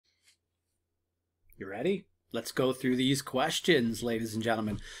You ready? Let's go through these questions, ladies and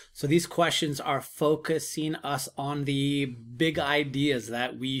gentlemen. So these questions are focusing us on the big ideas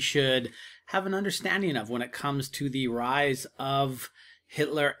that we should have an understanding of when it comes to the rise of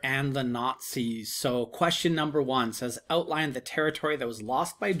Hitler and the Nazis. So question number 1 says, outline the territory that was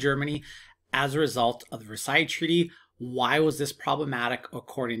lost by Germany as a result of the Versailles Treaty. Why was this problematic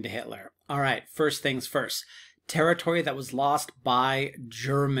according to Hitler? All right, first things first. Territory that was lost by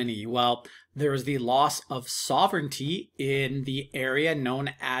Germany. Well, there was the loss of sovereignty in the area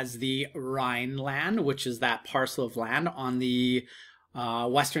known as the Rhineland, which is that parcel of land on the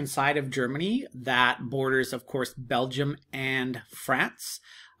western side of Germany that borders, of course, Belgium and France.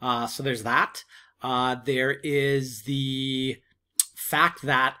 So there's that. There is the fact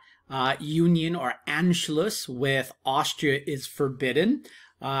that union or Anschluss with Austria is forbidden.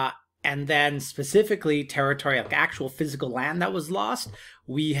 And then specifically territory, like actual physical land that was lost.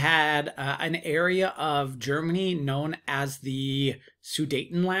 We had an area of Germany known as the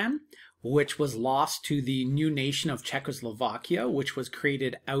Sudetenland, which was lost to the new nation of Czechoslovakia, which was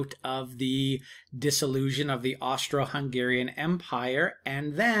created out of the dissolution of the Austro-Hungarian Empire.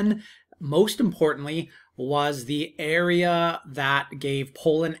 And then, most importantly, was the area that gave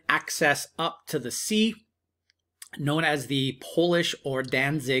Poland access up to the sea, known as the Polish or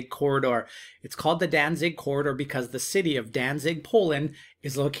Danzig Corridor. It's called the Danzig Corridor because the city of Danzig, Poland,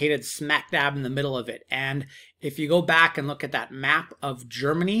 is located smack dab in the middle of it. And if you go back and look at that map of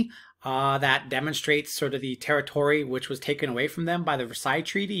Germany that demonstrates sort of the territory which was taken away from them by the Versailles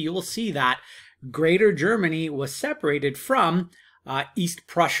Treaty, you will see that Greater Germany was separated from East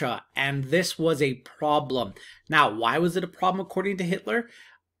Prussia, and this was a problem. Now, why was it a problem according to Hitler?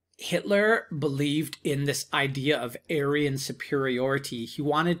 Hitler believed in this idea of Aryan superiority. He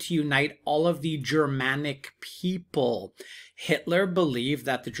wanted to unite all of the Germanic people. Hitler believed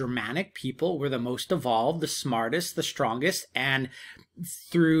that the Germanic people were the most evolved, the smartest, the strongest, and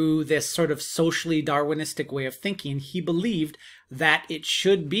through this sort of socially Darwinistic way of thinking, he believed that it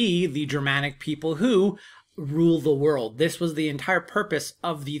should be the Germanic people who rule the world. This was the entire purpose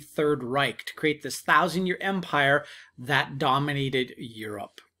of the Third Reich, to create this 1,000-year empire that dominated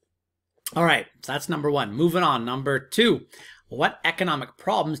Europe. All right, so that's number 1. Moving on, number 2. What economic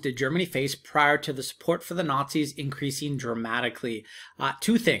problems did Germany face prior to the support for the Nazis increasing dramatically?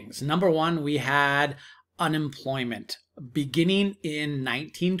 2 things. Number 1, we had unemployment. Beginning in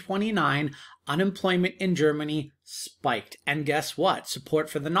 1929, unemployment in Germany spiked. And guess what? Support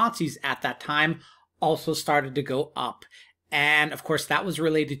for the Nazis at that time also started to go up. And of course, that was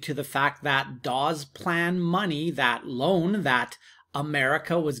related to the fact that Dawes Plan money, that loan that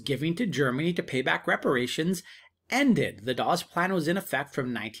America was giving to Germany to pay back reparations, ended. The Dawes Plan was in effect from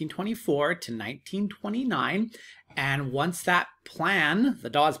 1924 to 1929. And once that plan, the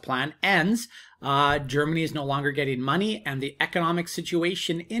Dawes Plan, ends, Germany is no longer getting money, and the economic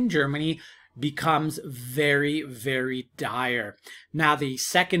situation in Germany becomes very, very dire. Now, the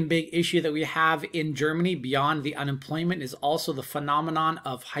second big issue that we have in Germany beyond the unemployment is also the phenomenon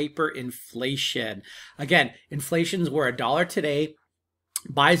of hyperinflation. Again, inflation's where $1 today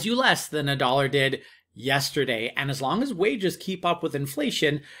buys you less than $1 did yesterday. And as long as wages keep up with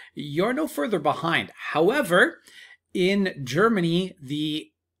inflation, you're no further behind. However, in Germany, the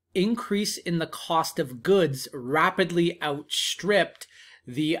increase in the cost of goods rapidly outstripped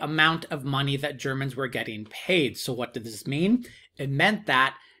the amount of money that Germans were getting paid. So what did this mean? It meant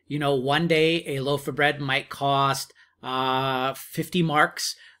that, one day a loaf of bread might cost 50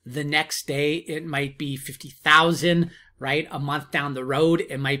 marks. The next day it might be 50,000, right? A month down the road,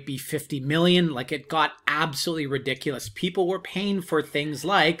 it might be 50 million. Like, it got absolutely ridiculous. People were paying for things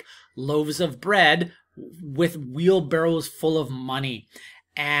like loaves of bread with wheelbarrows full of money.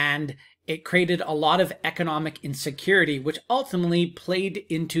 And it created a lot of economic insecurity, which ultimately played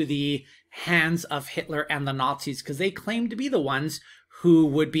into the hands of Hitler and the Nazis, because they claimed to be the ones who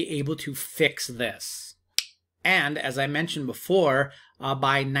would be able to fix this. And as I mentioned before,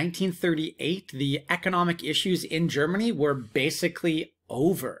 by 1938, the economic issues in Germany were basically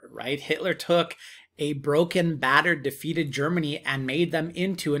over, right? Hitler took a broken, battered, defeated Germany and made them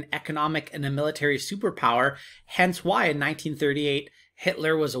into an economic and a military superpower. Hence why in 1938,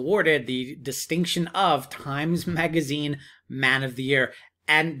 Hitler was awarded the distinction of Times Magazine Man of the Year.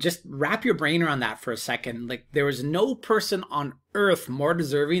 And just wrap your brain around that for a second. Like, there was no person on earth more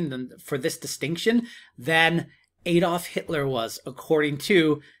deserving for this distinction than Adolf Hitler was, according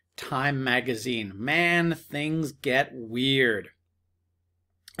to Time Magazine. Man, things get weird.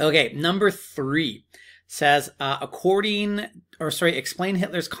 Okay, number 3 says, explain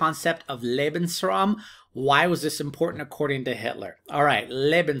Hitler's concept of Lebensraum. Why was this important according to Hitler? All right,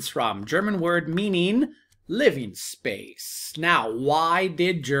 Lebensraum, German word meaning living space. Now, why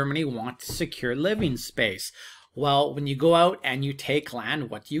did Germany want to secure living space? Well, when you go out and you take land,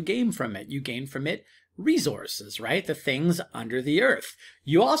 what do you gain from it? You gain from it resources, right? The things under the earth.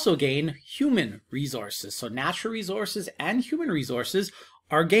 You also gain human resources. So natural resources and human resources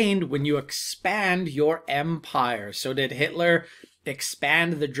are gained when you expand your empire. So did Hitler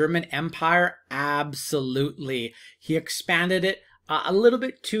expand the German Empire? Absolutely. He expanded it a little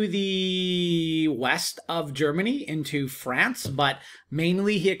bit to the west of Germany into France, but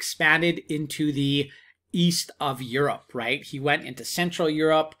mainly he expanded into the east of Europe, right? He went into Central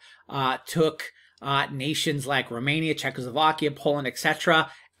Europe, took nations like Romania, Czechoslovakia, Poland, etc.,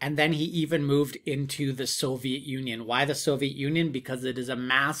 and then he even moved into the Soviet Union. Why the Soviet Union? Because it is a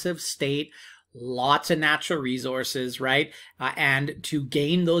massive state, lots of natural resources, right? And to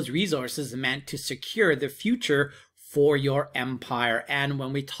gain those resources meant to secure the future for your empire. And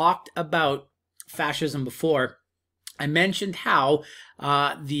when we talked about fascism before, I mentioned how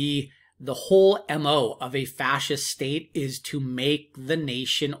the whole MO of a fascist state is to make the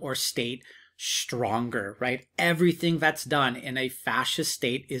nation or state stronger, right? Everything that's done in a fascist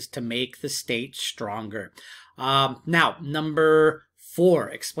state is to make the state stronger. Now, number 4,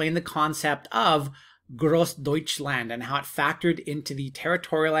 explain the concept of Großdeutschland and how it factored into the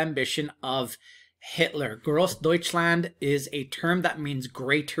territorial ambition of Hitler. Großdeutschland is a term that means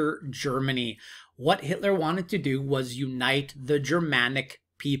Greater Germany. What Hitler wanted to do was unite the Germanic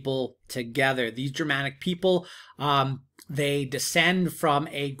people together. These Germanic people, they descend from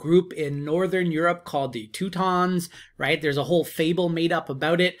a group in Northern Europe called the Teutons, right? There's a whole fable made up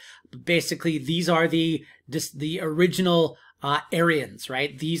about it. But basically, these are the original Aryans,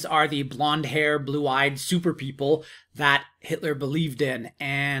 right? These are the blonde hair, blue-eyed super people that Hitler believed in.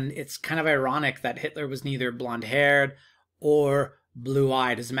 And it's kind of ironic that Hitler was neither blonde-haired or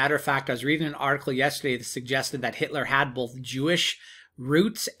blue-eyed. As a matter of fact, I was reading an article yesterday that suggested that Hitler had both Jewish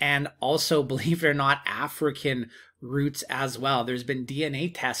roots and also, believe it or not, African roots as well. There's been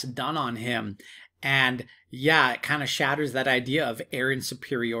DNA tests done on him. And yeah, it kind of shatters that idea of Aryan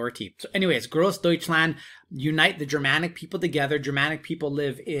superiority. So anyways, Großdeutschland, unite the Germanic people together. Germanic people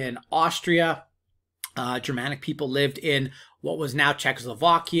live in Austria. Germanic people lived in what was now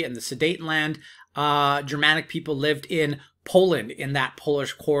Czechoslovakia and the Sudetenland. Germanic people lived in Poland in that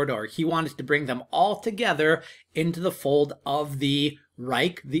Polish corridor. He wanted to bring them all together into the fold of the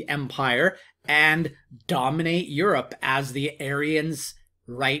Reich, the empire, and dominate Europe as the Aryans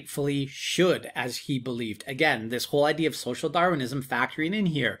rightfully should, as he believed. Again, this whole idea of social Darwinism factoring in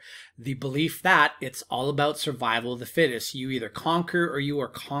here. The belief that it's all about survival of the fittest. You either conquer or you are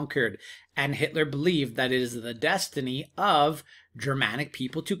conquered. And Hitler believed that it is the destiny of Germanic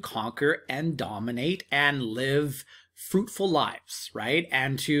people to conquer and dominate and live fruitful lives, right?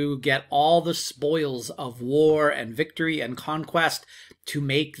 And to get all the spoils of war and victory and conquest to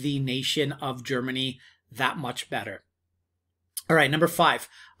make the nation of Germany that much better. All right, number 5.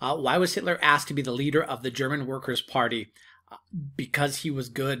 Why was Hitler asked to be the leader of the German Workers' Party? Because he was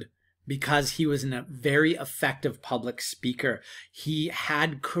good. Because he was a very effective public speaker. He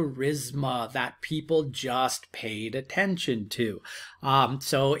had charisma that people just paid attention to.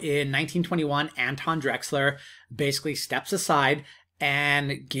 So in 1921, Anton Drexler basically steps aside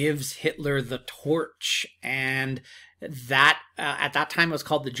and gives Hitler the torch. And that at that time was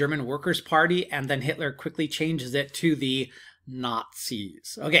called the German Workers' Party. And then Hitler quickly changes it to the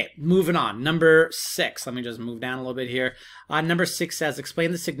Nazis. Okay, moving on. Number 6. Let me just move down a little bit here. Number 6 says,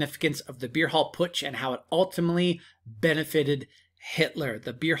 explain the significance of the Beer Hall Putsch and how it ultimately benefited Hitler.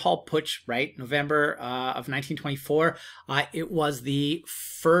 The Beer Hall Putsch, right? November of 1924. It was the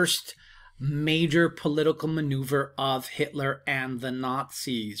first major political maneuver of Hitler and the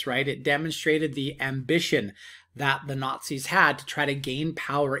Nazis, right? It demonstrated the ambition that the Nazis had to try to gain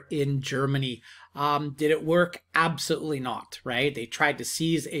power in Germany. Did it work? Absolutely not, right? They tried to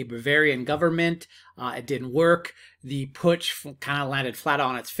seize a Bavarian government. It didn't work. The putsch kind of landed flat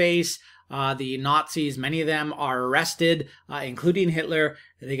on its face. The Nazis, many of them are arrested, including Hitler.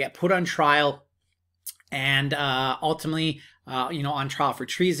 They get put on trial. And ultimately, on trial for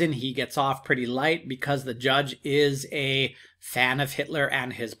treason, he gets off pretty light because the judge is a fan of Hitler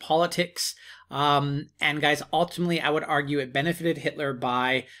and his politics. And guys, ultimately, I would argue it benefited Hitler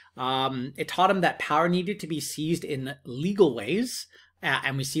by, it taught him that power needed to be seized in legal ways.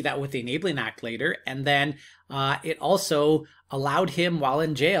 And we see that with the Enabling Act later. And then it also allowed him, while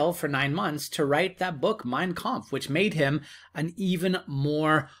in jail for 9 months, to write that book, Mein Kampf, which made him an even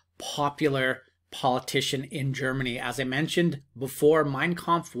more popular politician in Germany. As I mentioned before, Mein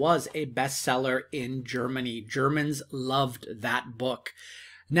Kampf was a bestseller in Germany. Germans loved that book.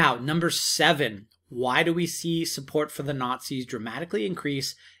 Now, number 7, why do we see support for the Nazis dramatically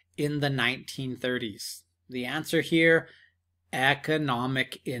increase in the 1930s? The answer here,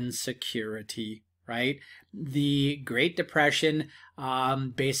 economic insecurity, right? The Great Depression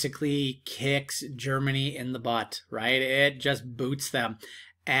basically kicks Germany in the butt, right? It just boots them.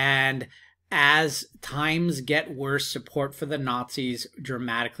 And as times get worse, support for the Nazis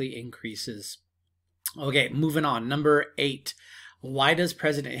dramatically increases. Okay, moving on. Number 8. Why does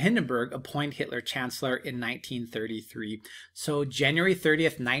President Hindenburg appoint Hitler chancellor in 1933? So January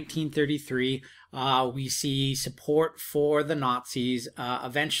 30th, 1933, we see support for the Nazis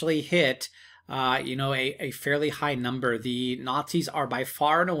eventually hit a fairly high number. The Nazis are by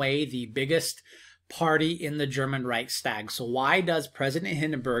far and away the biggest party in the German Reichstag. So why does President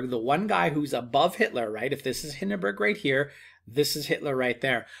Hindenburg, the one guy who's above Hitler, right? If this is Hindenburg right here, this is Hitler right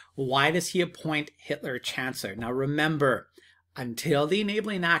there. Why does he appoint Hitler chancellor? Now remember, until the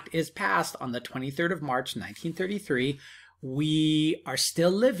Enabling Act is passed on the 23rd of March, 1933, we are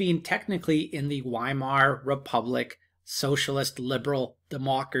still living technically in the Weimar Republic, socialist liberal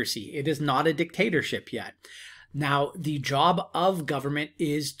democracy. It is not a dictatorship yet. Now, the job of government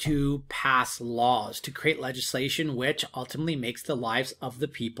is to pass laws, to create legislation which ultimately makes the lives of the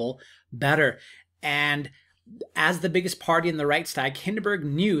people better. And as the biggest party in the Reichstag, Hindenburg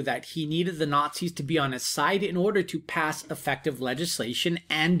knew that he needed the Nazis to be on his side in order to pass effective legislation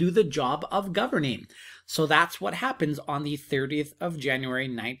and do the job of governing. So that's what happens on the 30th of January,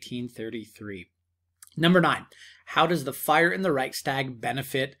 1933. Number 9, how does the fire in the Reichstag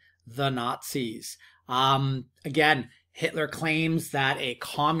benefit the Nazis? Again, Hitler claims that a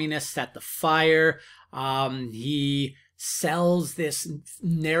communist set the fire. He sells this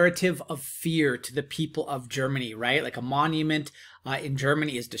narrative of fear to the people of Germany, right? Like a monument in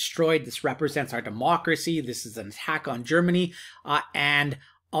Germany is destroyed. This represents our democracy. This is an attack on Germany. And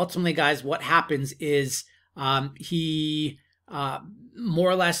ultimately, guys, what happens is he more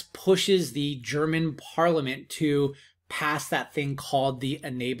or less pushes the German parliament to pass that thing called the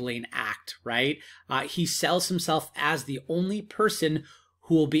Enabling Act, right? He sells himself as the only person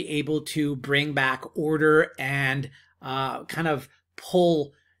who will be able to bring back order and kind of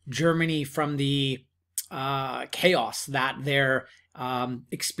pull Germany from the chaos that they're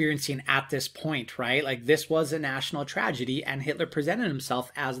experiencing at this point, right? Like this was a national tragedy, and Hitler presented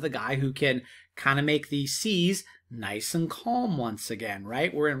himself as the guy who can kind of make the seas nice and calm once again,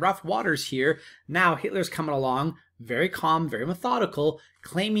 right? We're in rough waters here. Now Hitler's coming along, very calm, very methodical,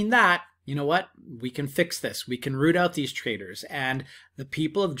 claiming that, you know what, we can fix this. We can root out these traitors. And the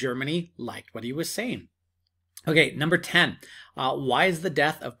people of Germany liked what he was saying. Okay, number 10. Why is the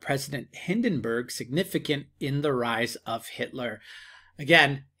death of President Hindenburg significant in the rise of Hitler?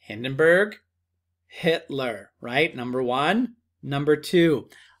 Again, Hindenburg, Hitler, right? Number 1. Number 2.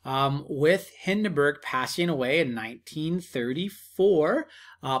 With Hindenburg passing away in 1934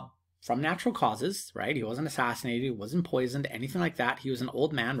 from natural causes, right? He wasn't assassinated, he wasn't poisoned, anything like that. He was an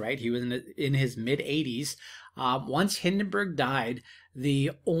old man, right? He was in his mid-80s. Once Hindenburg died,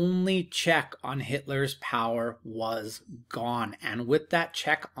 the only check on Hitler's power was gone. And with that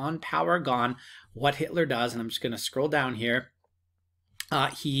check on power gone, what Hitler does, and I'm just going to scroll down here,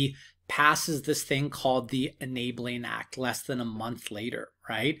 he passes this thing called the Enabling Act less than a month later,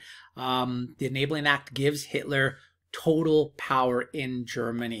 right? The Enabling Act gives Hitler total power in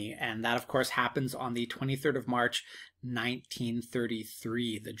Germany. And that, of course, happens on the 23rd of March,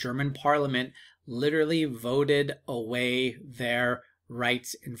 1933. The German parliament literally voted away their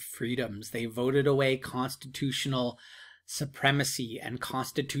rights and freedoms. They voted away constitutional supremacy and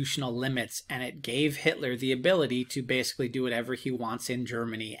constitutional limits, and it gave Hitler the ability to basically do whatever he wants in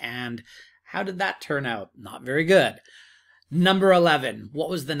Germany. And how did that turn out? Not very good. Number 11, what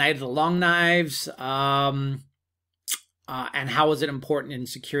was the Night of the Long Knives? And how was it important in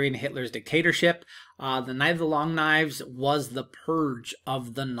securing Hitler's dictatorship? The Night of the Long Knives was the purge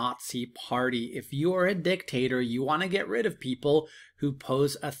of the Nazi Party. If you are a dictator, you want to get rid of people who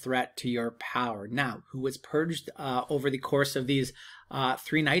pose a threat to your power. Now, who was purged over the course of these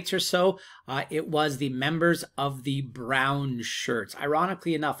 3 nights or so? It was the members of the Brown Shirts.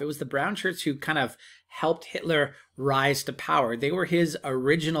 Ironically enough, it was the Brown Shirts who kind of helped Hitler rise to power. They were his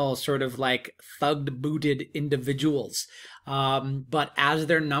original sort of like thugged-booted individuals. But as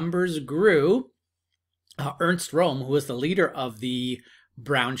their numbers grew, Ernst Röhm, who was the leader of the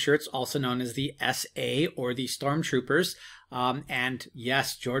Brown Shirts, also known as the SA or the Stormtroopers, And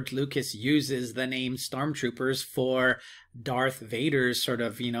yes, George Lucas uses the name Stormtroopers for Darth Vader's sort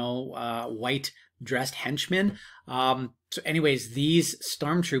of, white dressed henchmen. So anyways, these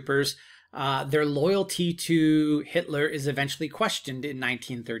Stormtroopers, their loyalty to Hitler is eventually questioned in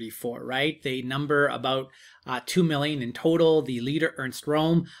 1934, right? They number about 2 million in total. The leader, Ernst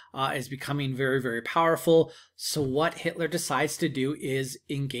Röhm, is becoming very, very powerful. So what Hitler decides to do is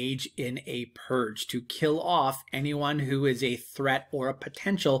engage in a purge to kill off anyone who is a threat or a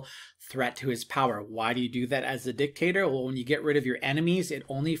potential threat to his power. Why do you do that as a dictator? Well, when you get rid of your enemies, it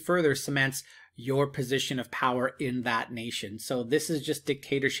only further cements your position of power in that nation. So this is just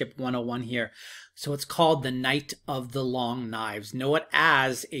dictatorship 101 here. So it's called the Night of the Long Knives. Know it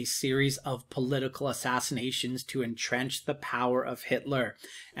as a series of political assassinations to entrench the power of Hitler.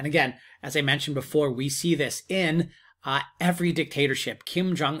 And again, as I mentioned before, we see this in every dictatorship.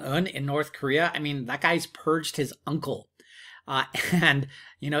 Kim Jong-un in North Korea, I mean, that guy's purged his uncle. And,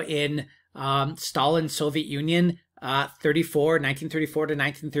 in Stalin's Soviet Union, 1934 to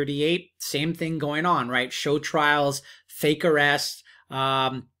 1938, same thing going on, right? Show trials, fake arrests,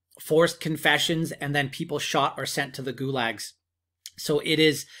 forced confessions, and then people shot or sent to the gulags. So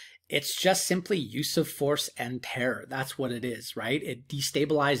it's just simply use of force and terror. That's what it is, right? It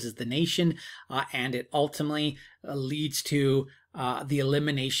destabilizes the nation, and it ultimately leads to the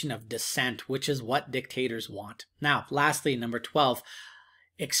elimination of dissent, which is what dictators want. Now, lastly, number 12,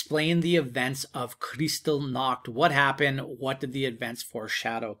 explain the events of Kristallnacht. What happened? What did the events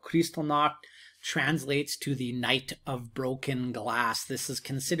foreshadow? Kristallnacht translates to the Night of Broken Glass. This is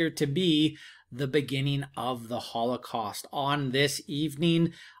considered to be the beginning of the Holocaust. On this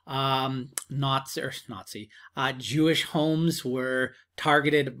evening, Jewish homes were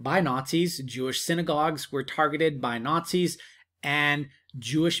targeted by Nazis, Jewish synagogues were targeted by Nazis, and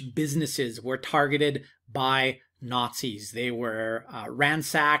Jewish businesses were targeted by Nazis. They were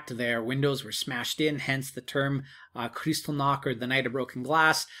ransacked, their windows were smashed in, hence the term Kristallnacht, or the Night of Broken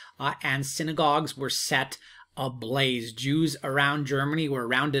Glass, and synagogues were set ablaze. Jews around Germany were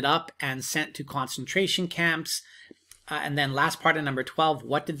rounded up and sent to concentration camps. And then last part of number 12,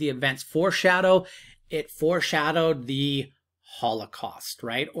 what did the events foreshadow? It foreshadowed the Holocaust,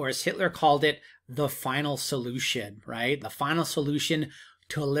 right? Or as Hitler called it, the final solution, right? The final solution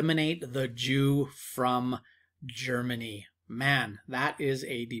to eliminate the Jew from Germany. Man, that is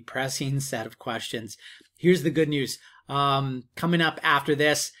a depressing set of questions. Here's the good news. Coming up after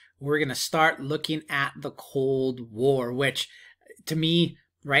this, we're going to start looking at the Cold War, which to me,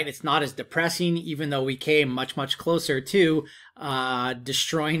 right, it's not as depressing, even though we came much, much closer to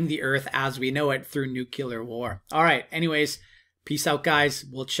destroying the earth as we know it through nuclear war. All right, anyways, peace out, guys.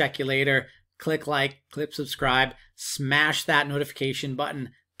 We'll check you later. Click like, click subscribe, smash that notification button.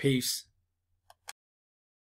 Peace.